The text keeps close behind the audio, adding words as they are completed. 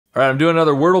All right, I'm doing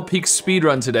another Wordle Peaks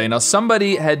speedrun today. Now,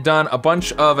 somebody had done a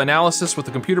bunch of analysis with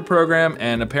the computer program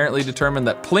and apparently determined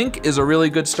that plink is a really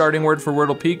good starting word for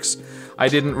Wordle Peaks. I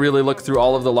didn't really look through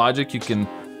all of the logic. You can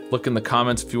look in the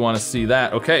comments if you want to see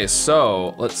that. Okay,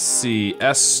 so let's see.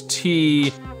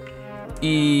 S-T-E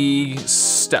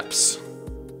steps.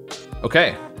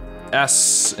 Okay,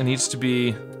 S, it needs to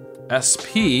be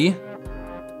S-P.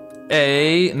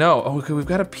 A, no, oh, okay, we've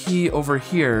got a P over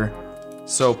here.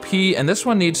 So P, and this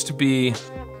one needs to be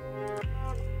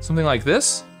something like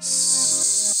this.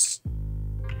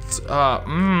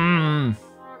 Snowy.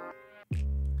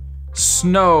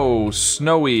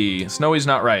 Snowy's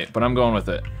not right, but I'm going with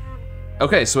it.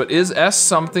 Okay, so it is S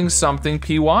something something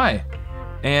P-Y.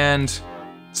 And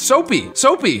soapy.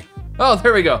 Oh,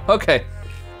 there we go, okay.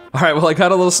 All right, well, I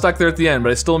got a little stuck there at the end,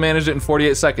 but I still managed it in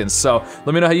 48 seconds. So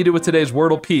let me know how you did with today's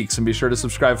Wordle Peaks and be sure to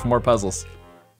subscribe for more puzzles.